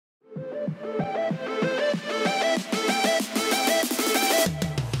Hey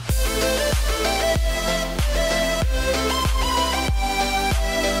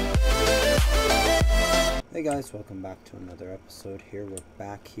guys, welcome back to another episode here. We're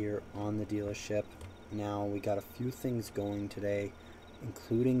back here on the dealership. Now we got a few things going today,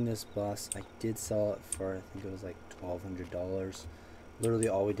 including this bus. I did sell it for, I think it was like $1,200. Literally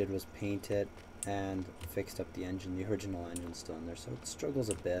all we did was paint it and fixed up the engine. The original engine's still in there, so it struggles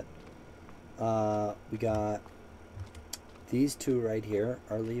a bit. We got these two right here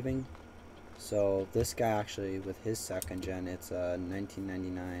are leaving. So this guy actually, with his second gen, it's a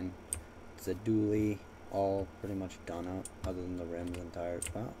 1999. It's a dually. All pretty much done up other than the rims and tires.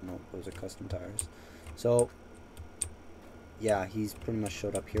 Well, no, those are custom tires. So yeah, he's pretty much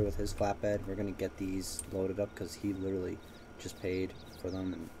showed up here with his flatbed. We're gonna get these loaded up because he literally just paid for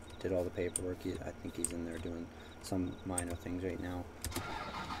them and did all the paperwork. I think he's in there doing some minor things right now.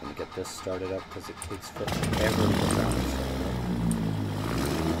 I'm gonna get this started up because it takes forever to get that started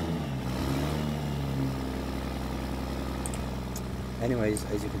up. Anyways,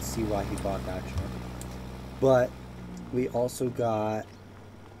 as you can see why he bought that truck. But we also got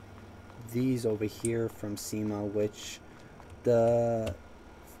these over here from SEMA, which the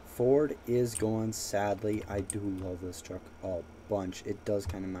Ford is going. Sadly, I do love this truck a bunch. It does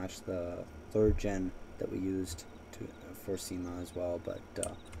kind of match the 3rd gen that we used for SEMA as well. But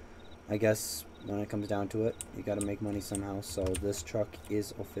I guess when it comes down to it, you got to make money somehow. So this truck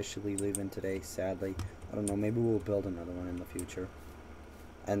is officially leaving today, sadly. I don't know, maybe we'll build another one in the future.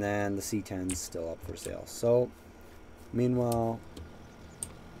 And then the C10's still up for sale. So, meanwhile,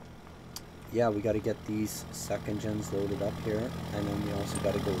 yeah, we got to get these 2nd gens loaded up here. And then we also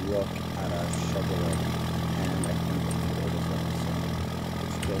got to go look at our Chevrolet. And I think it's Ford as well. So,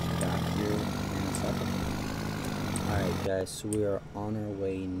 let's go back here and set up. Alright guys, so we are on our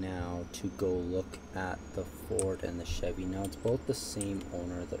way now to go look at the Ford and the Chevy. Now, it's both the same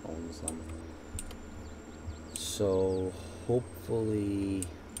owner that owns them. So hopefully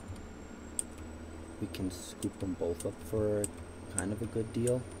we can scoop them both up for kind of a good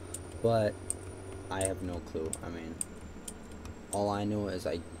deal, but I have no clue. I mean, all I know is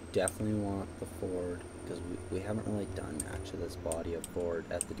I definitely want the Ford because we haven't really done actually this body of Ford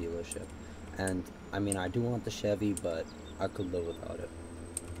at the dealership. And I mean, I do want the Chevy, but I could live without it.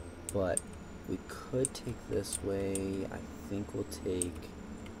 But we could take this way. I think we'll take,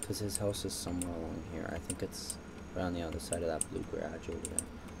 because his house is somewhere along here. I think it's right on the other side of that blue garage over there.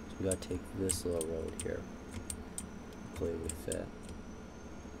 So we gotta take this little road here. Hopefully it would fit.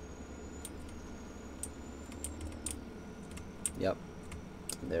 Yep.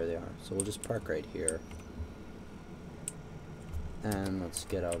 There they are. So we'll just park right here. And let's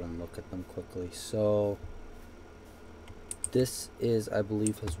get out and look at them quickly. So this is, I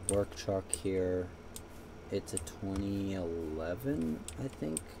believe, his work truck here. It's a 2011, I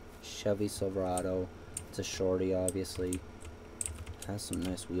think, Chevy Silverado. It's a shorty, obviously. Has some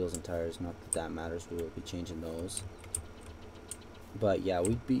nice wheels and tires. Not that that matters. We will be changing those. But yeah,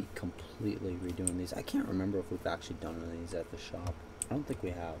 we'd be completely redoing these. I can't remember if we've actually done one of these at the shop. I don't think we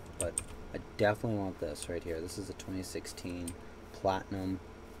have, but I definitely want this right here. This is a 2016 Platinum.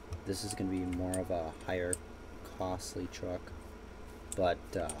 This is going to be more of a higher costly truck, but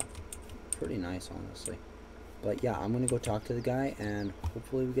pretty nice, honestly. But yeah, I'm going to go talk to the guy and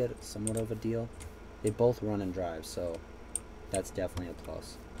hopefully we get somewhat of a deal. They both run and drive, so that's definitely a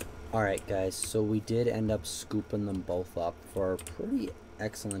plus. Alright guys, so we did end up scooping them both up for a pretty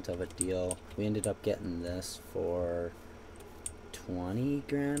excellent of a deal. We ended up getting this for 20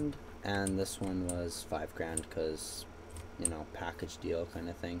 grand, and this one was 5 grand because, you know, package deal kind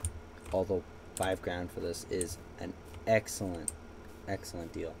of thing. Although 5 grand for this is an excellent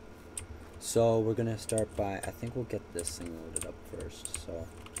deal. So we're gonna start by, I think we'll get this thing loaded up first. So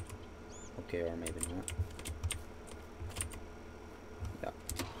okay, or maybe not. Yeah.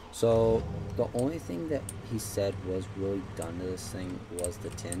 So the only thing that he said was really done to this thing was the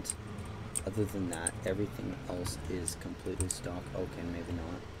tint. Other than that, everything else is completely stock. Okay, maybe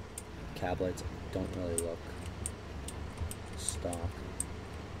not. Cab lights don't really look stock,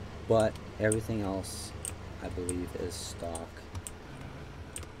 but everything else I believe is stock.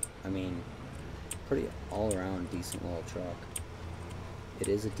 I mean, pretty all around decent little truck. It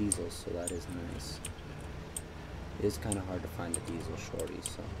is a diesel, so that is nice. It is kind of hard to find a diesel shorty,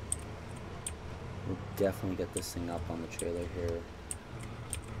 so we'll definitely get this thing up on the trailer here.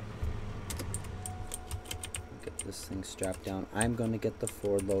 Get this thing strapped down. I'm going to get the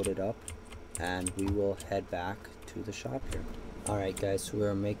Ford loaded up and we will head back to the shop here. Alright guys, so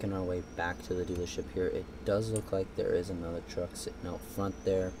we're making our way back to the dealership here. It does look like there is another truck sitting out front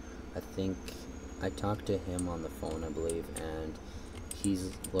there. I think I talked to him on the phone, I believe, and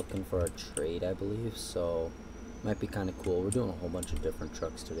he's looking for a trade, I believe, so might be kind of cool. We're doing a whole bunch of different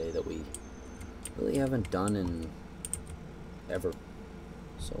trucks today that we really haven't done in ever.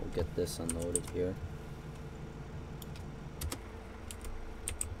 So we'll get this unloaded here.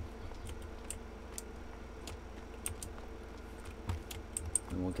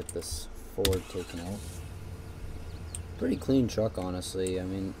 And we'll get this Ford taken out. Pretty clean truck, honestly. I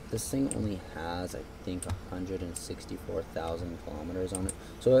mean, this thing only has, I think, 164,000 kilometers on it.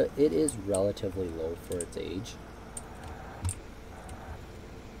 So it is relatively low for its age.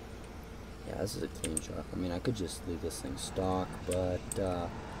 Yeah, this is a clean truck. I mean, I could just leave this thing stock, but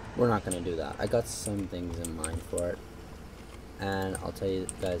we're not going to do that. I got some things in mind for it. And I'll tell you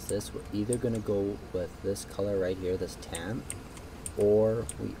guys this, we're either going to go with this color right here, this tan, or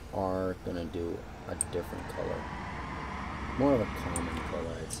we are going to do a different color. More of a common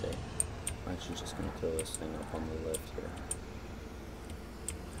color, I'd say. I'm actually just going to throw this thing up on the lift here.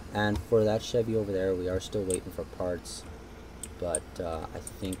 And for that Chevy over there, we are still waiting for parts, but I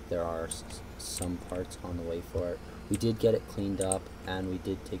think there are some parts on the way for it. We did get it cleaned up, and we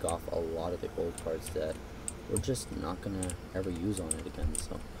did take off a lot of the old parts that we're just not going to ever use on it again.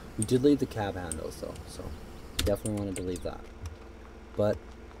 So we did leave the cab handles though, so definitely wanted to leave that. But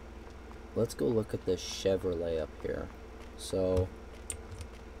let's go look at this Chevrolet up here. So,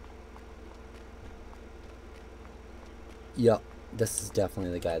 yep, this is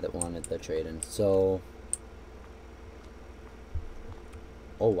definitely the guy that wanted the trade-in. So,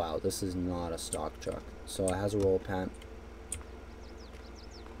 oh wow, this is not a stock truck. So it has a roll pant.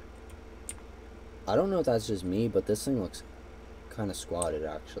 I don't know if that's just me, but this thing looks kind of squatted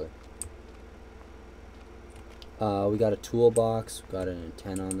actually. We got a toolbox, got an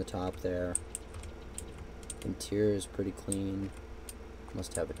antenna on the top there. Interior is pretty clean.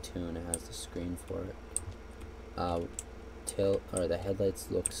 Must have a tune. It has the screen for it. The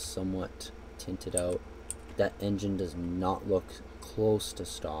headlights look somewhat tinted out. That engine does not look close to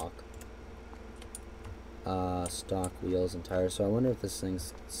stock. Stock wheels and tires. So I wonder if this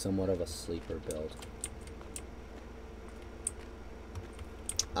thing's somewhat of a sleeper build.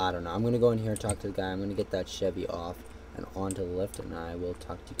 I don't know. I'm gonna go in here and talk to the guy. I'm gonna get that Chevy off and onto the lift, and I will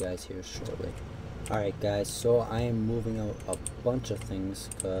talk to you guys here shortly. Alright guys, so I am moving out a bunch of things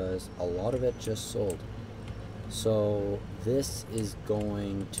because a lot of it just sold. So this is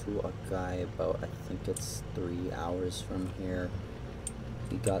going to a guy about, I think it's 3 hours from here.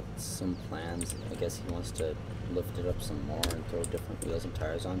 He got some plans. I guess he wants to lift it up some more and throw different wheels and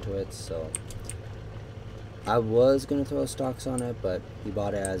tires onto it. So I was going to throw stocks on it, but he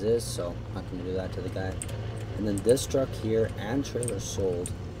bought it as is, so I'm not going to do that to the guy. And then this truck here and trailer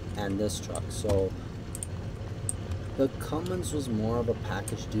sold. And this truck. So the Cummins was more of a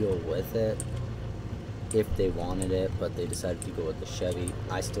package deal with it if they wanted it, but they decided to go with the Chevy.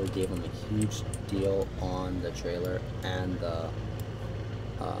 I still gave them a huge deal on the trailer and the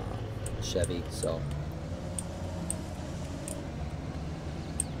Chevy. So,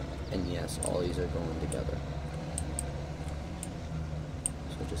 and yes, all these are going together.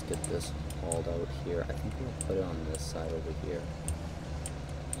 So just get this hauled out here. I think we'll put it on this side over here,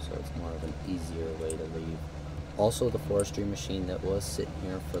 so it's more of an easier way to leave. Also, the forestry machine that was sitting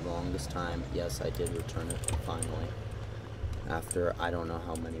here for the longest time, yes, I did return it finally, after I don't know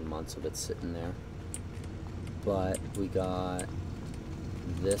how many months of it sitting there. But we got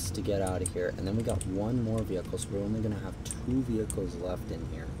this to get out of here, and then we got one more vehicle, so we're only going to have 2 vehicles left in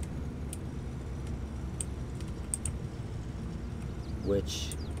here,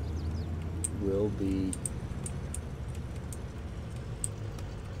 which will be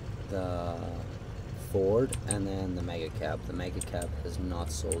the Ford and then the Mega Cab. The Mega Cab has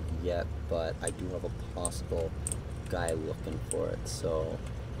not sold yet, but I do have a possible guy looking for it, so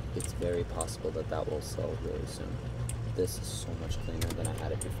it's very possible that that will sell really soon. This is so much cleaner than I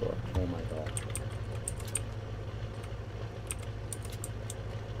had it before. Oh my god.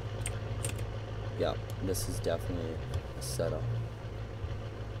 Yeah, this is definitely a setup.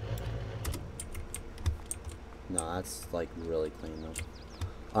 No, that's like really clean though.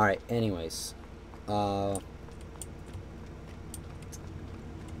 Alright, anyways. You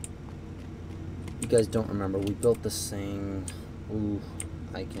guys don't remember, we built this thing, ooh,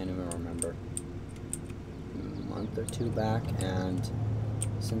 I can't even remember, a month or 2 back, and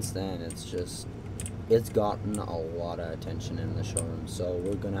since then it's gotten a lot of attention in the showroom, so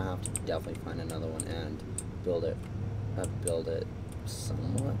we're gonna have to definitely find another one and build it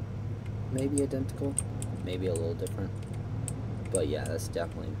somewhat, maybe identical, maybe a little different. But yeah, that's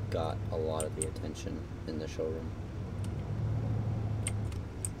definitely got a lot of the attention in the showroom.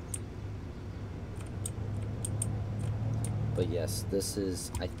 But yes, this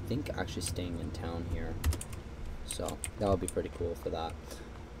is, I think, actually staying in town here. So that would be pretty cool for that.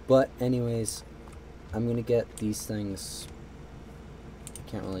 But anyways, I'm going to get these things. I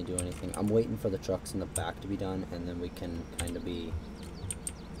can't really do anything. I'm waiting for the trucks in the back to be done, and then we can kind of be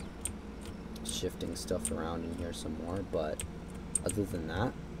shifting stuff around in here some more. But other than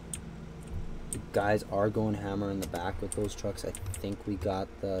that, the guys are going hammer in the back with those trucks. I think we got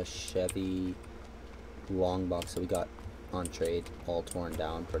the Chevy long box that we got on trade all torn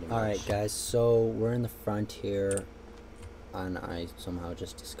down pretty much. Alright guys, so we're in the front here, and I somehow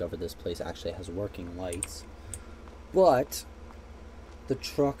just discovered this place actually has working lights. But the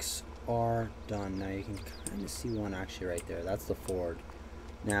trucks are done. Now you can kind of see one actually right there. That's the Ford.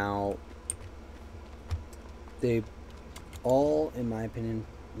 Now they all, in my opinion,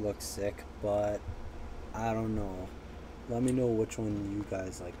 look sick, but I don't know. Let me know which one you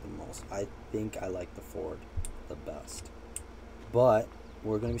guys like the most. I think I like the Ford the best. But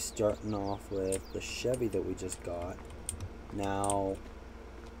we're going to be starting off with the Chevy that we just got. Now,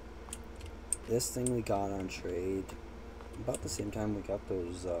 this thing we got on trade about the same time we got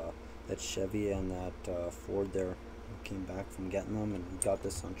those that Chevy and that Ford there. We came back from getting them and we got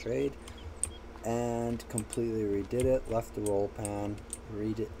this on trade and completely redid it. Left the roll pan,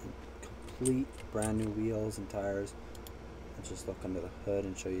 redid it, complete brand new wheels and tires. I'll just look under the hood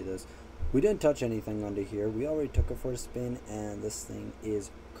and show you this. We didn't touch anything under here. We already took it for a spin, and this thing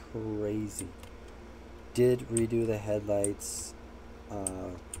is crazy. Did redo the headlights.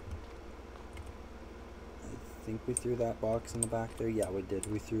 I think we threw that box in the back there. Yeah, we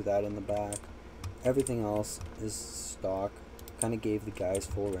did. We threw that in the back. Everything else is stock. Kind of gave the guys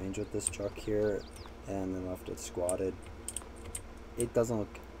full range with this truck here, and then left it squatted. It doesn't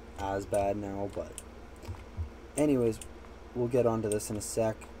look as bad now, but anyways, we'll get onto this in a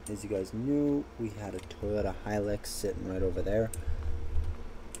sec. As you guys knew, we had a Toyota Hilux sitting right over there.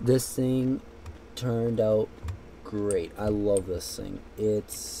 This thing turned out great. I love this thing.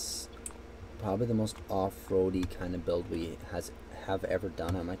 It's probably the most off-roady kind of build we have ever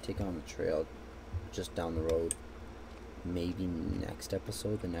done. I might take it on the trail just down the road. Maybe next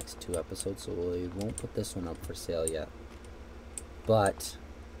episode, the next 2 episodes. So we won't put this one up for sale yet. But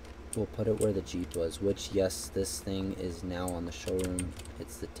we'll put it where the Jeep was, which, yes, this thing is now on the showroom.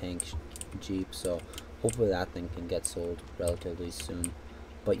 It's the tank Jeep, so hopefully that thing can get sold relatively soon.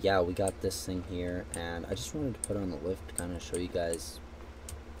 But yeah, we got this thing here, and I just wanted to put on the lift to kind of show you guys.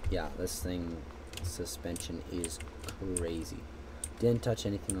 Yeah, this thing, suspension is crazy. Didn't touch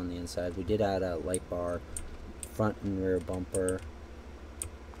anything on the inside. We did add a light bar, front and rear bumper,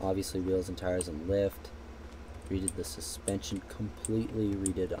 obviously wheels and tires and lift. Redid the suspension, completely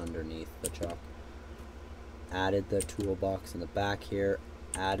redid underneath the truck. Added the toolbox in the back here,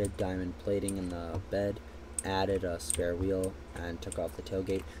 added diamond plating in the bed, added a spare wheel, and took off the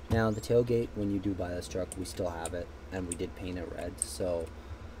tailgate. Now the tailgate, when you do buy this truck, we still have it, and we did paint it red, so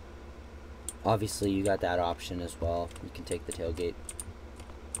obviously you got that option as well. You can take the tailgate.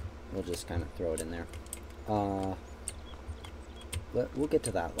 We'll just kind of throw it in there. We'll get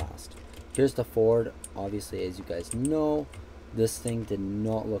to that last. Here's the Ford. Obviously, as you guys know, this thing did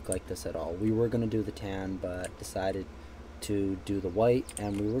not look like this at all. We were going to do the tan, but decided to do the white,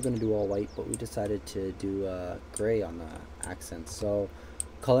 and we were going to do all white, but we decided to do gray on the accents. So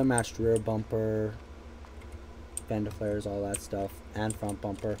color matched rear bumper, fender flares, all that stuff, and front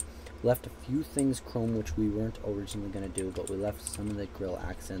bumper. Left a few things chrome, which we weren't originally going to do, but we left some of the grill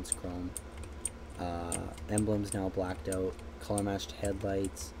accents chrome. Emblems now blacked out, color matched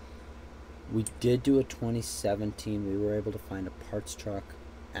headlights. We did do a 2017. We were able to find a parts truck,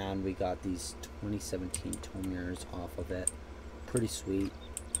 and we got these 2017 tow mirrors off of it. Pretty sweet.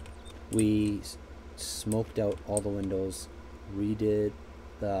 We smoked out all the windows, redid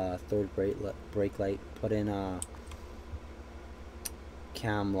the third brake light, put in a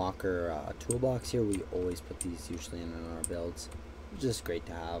cam locker toolbox here. We always put these usually in our builds. Just great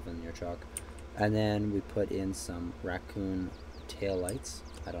to have in your truck. And then we put in some raccoon tail lights.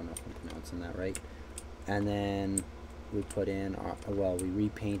 I don't know if I'm pronouncing that right. And then we put in we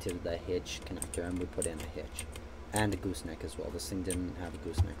repainted the hitch connector, and we put in a hitch and a gooseneck as well. This thing didn't have a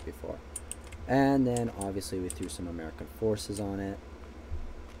gooseneck before. And then obviously we threw some American Forces on it.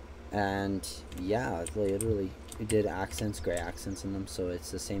 And yeah, we did accents, gray accents in them, so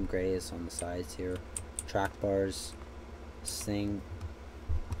it's the same gray as on the sides here. Track bars, this thing.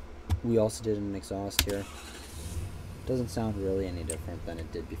 We also did an exhaust here. Doesn't sound really any different than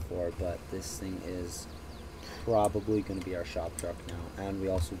it did before, but this thing is probably going to be our shop truck now. And we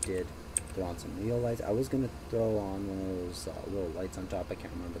also did throw on some wheel lights. I was going to throw on one of those little lights on top. I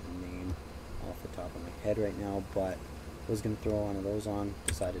can't remember the name off the top of my head right now, but Was gonna throw one of those on,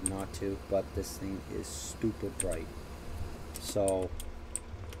 decided not to, but this thing is stupid bright. So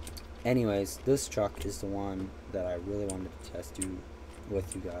anyways, this truck is the one that I really wanted to test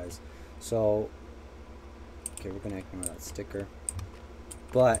with you guys. So okay, we're gonna ignore that sticker,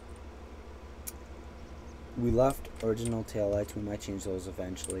 but we left original taillights. We might change those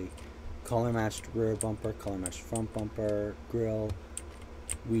eventually. Color matched rear bumper, color matched front bumper, grille.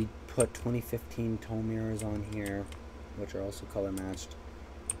 We put 2015 tow mirrors on here, which are also color matched.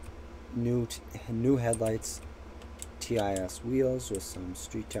 New headlights, TIS wheels with some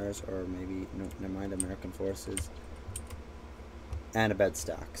street tires, or maybe no, never mind, American Forces, and a bed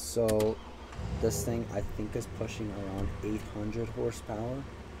stack. So this thing I think is pushing around 800 horsepower.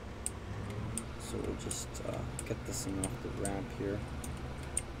 So we'll just get this thing off the ramp here.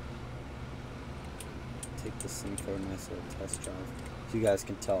 Take this thing for a nice little test drive. As you guys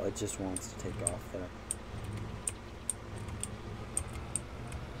can tell, it just wants to take off there.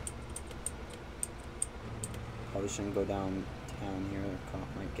 Probably shouldn't go downtown here, the cop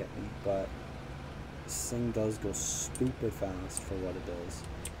might get me, but this thing does go stupid fast for what it is.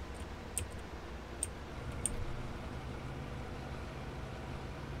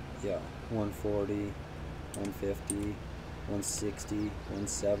 Yeah, 140, 150, 160,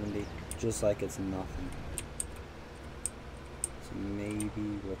 170, just like it's nothing. So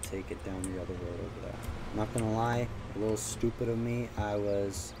maybe we'll take it down the other road over there. Not gonna lie, a little stupid of me. I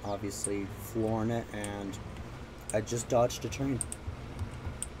was obviously flooring it and I just dodged a train.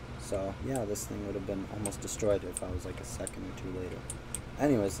 So yeah, this thing would have been almost destroyed if I was like a second or two later.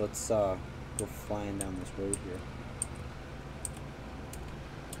 Anyways, let's go flying down this road here.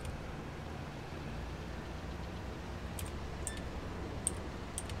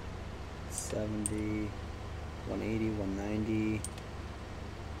 $70, 180, 190,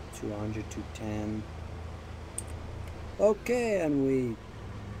 200, 210. Okay, and we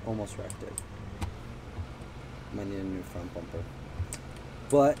almost wrecked it. Might need a new front bumper.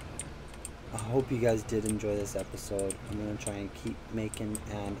 But I hope you guys did enjoy this episode. I'm going to try and keep making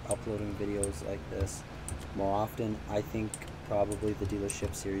and uploading videos like this more often. I think probably the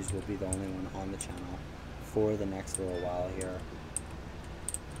dealership series will be the only one on the channel for the next little while here.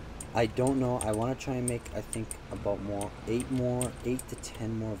 I don't know. I want to try and make, I think, about 8 to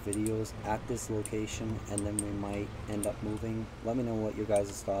 10 more videos at this location, and then we might end up moving. Let me know what your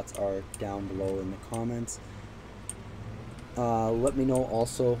guys' thoughts are down below in the comments. Let me know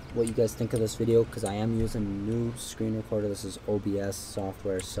also what you guys think of this video, because I am using a new screen recorder. This is OBS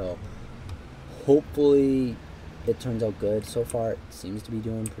software, so hopefully it turns out good. So far it seems to be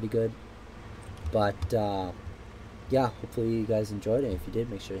doing pretty good, but yeah, hopefully you guys enjoyed it. If you did,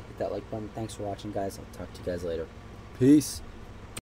 make sure to hit that like button. Thanks for watching, guys. I'll talk to you guys later. Peace.